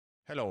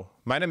Hello,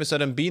 my name is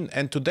Adam Bean,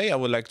 and today I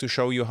would like to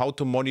show you how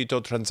to monitor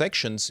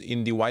transactions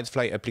in the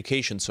WildFly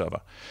application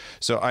server.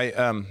 So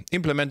I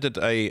implemented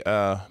a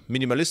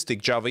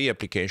minimalistic Java EE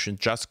application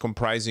just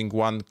comprising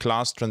one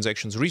class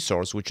transactions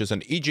resource, which is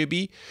an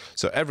EJB.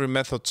 So every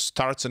method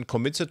starts and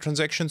commits the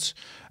transactions.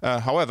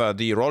 However,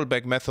 the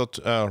rollback method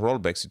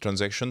rollbacks the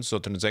transaction, so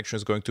transaction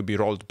is going to be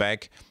rolled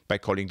back by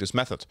calling this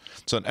method.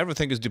 So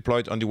everything is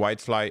deployed on the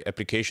WildFly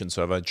application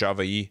server,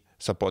 Java EE,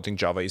 supporting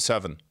Java EE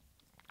 7.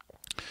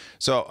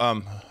 So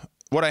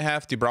what I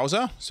have the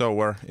browser, so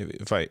where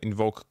if I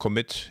invoke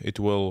commit, it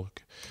will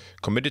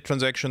commit the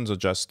transaction. So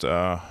just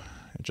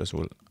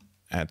will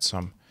add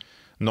some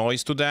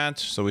noise to that.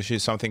 So we see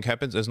something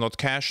happens, it's not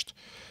cached,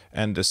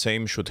 and the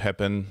same should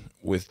happen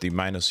with the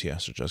minus here.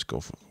 So just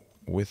go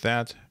with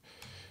that.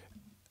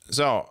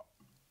 So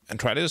and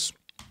try this.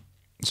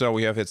 So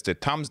we have it's the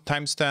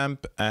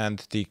timestamp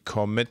and the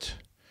commit.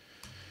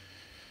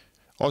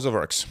 Also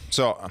works.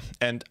 So,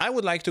 and I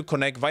would like to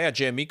connect via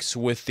JMX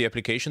with the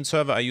application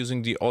server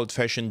using the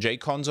old-fashioned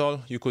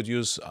JConsole. You could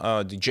use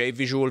the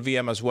JVisual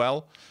VM as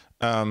well.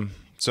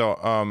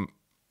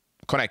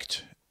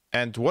 Connect.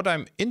 And what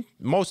I'm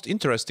most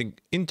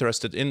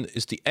interested in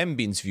is the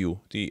mbeans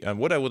view.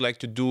 What I would like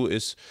to do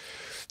is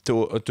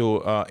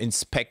to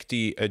inspect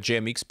the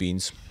JMX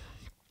beans.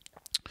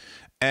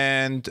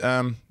 And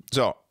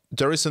so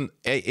there is an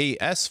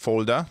AAS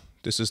folder.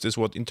 This is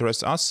what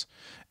interests us.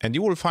 And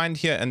you will find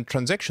here in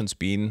transactions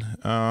bean,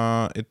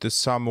 it is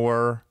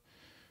somewhere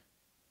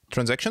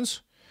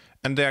transactions.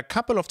 And there are a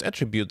couple of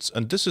attributes,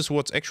 and this is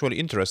what's actually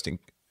interesting.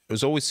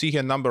 So we see here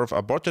a number of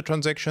aborted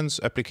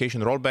transactions,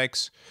 application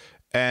rollbacks,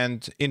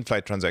 and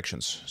in-flight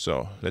transactions.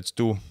 So let's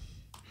do.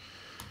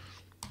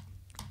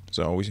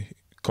 So we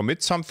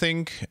commit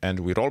something and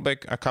we roll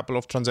back a couple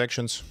of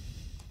transactions.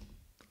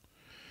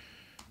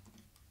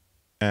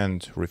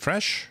 And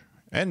refresh.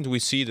 And we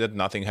see that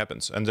nothing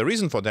happens. And the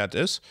reason for that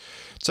is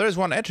there is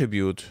one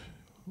attribute,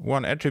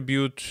 and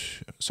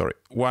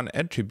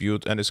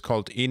it's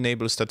called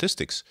enable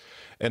statistics.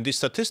 And the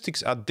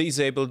statistics are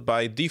disabled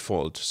by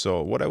default.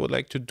 So what I would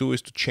like to do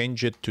is to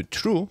change it to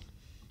true.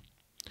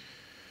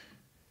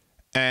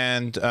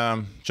 And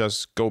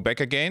just go back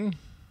again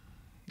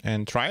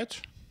and try it.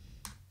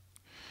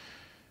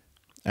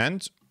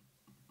 And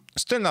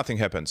still nothing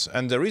happens.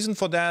 And the reason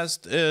for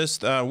that is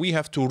we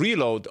have to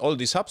reload all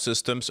the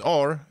subsystems,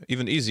 or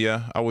even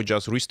easier, I would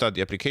just restart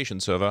the application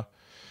server.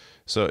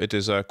 So it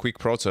is a quick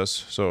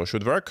process, so it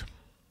should work.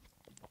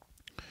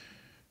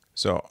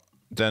 So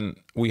then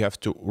we have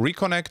to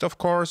reconnect, of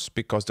course,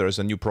 because there is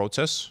a new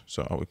process.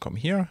 So I will come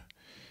here,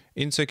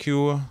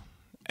 insecure,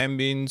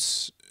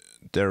 mbeans,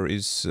 there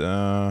is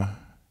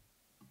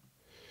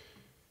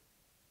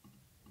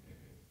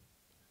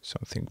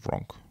something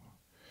wrong.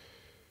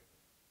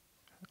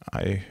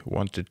 I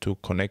wanted to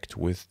connect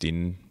with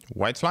the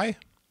WildFly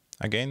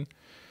again,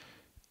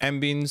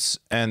 mbeans,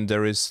 and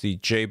there is the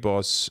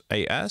JBoss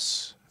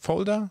AS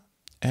folder,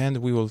 and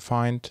we will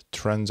find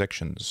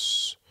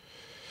transactions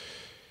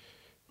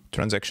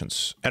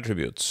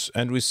attributes,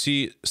 and we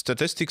see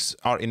statistics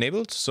are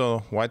enabled.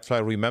 So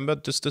WildFly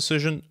remembered this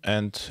decision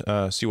and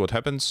see what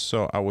happens.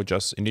 So I will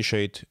just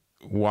initiate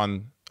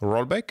one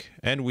rollback,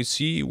 and we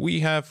see we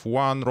have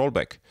one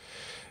rollback.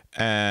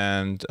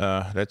 And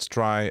let's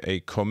try a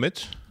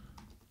commit.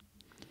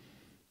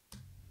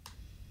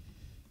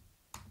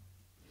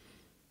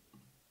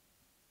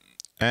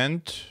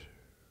 And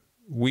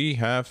we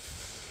have,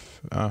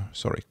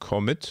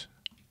 commit,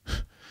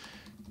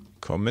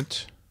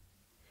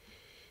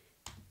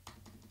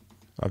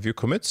 a view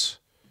commits,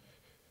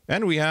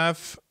 and we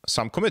have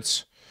some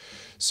commits.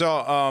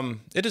 So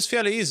it is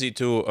fairly easy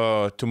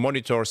to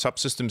monitor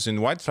subsystems in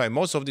WildFly.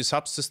 Most of the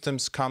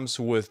subsystems comes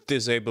with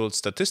disabled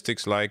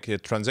statistics like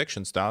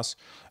transactions does.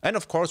 And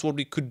of course, what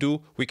we could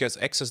do, we can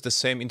access the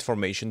same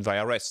information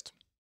via REST.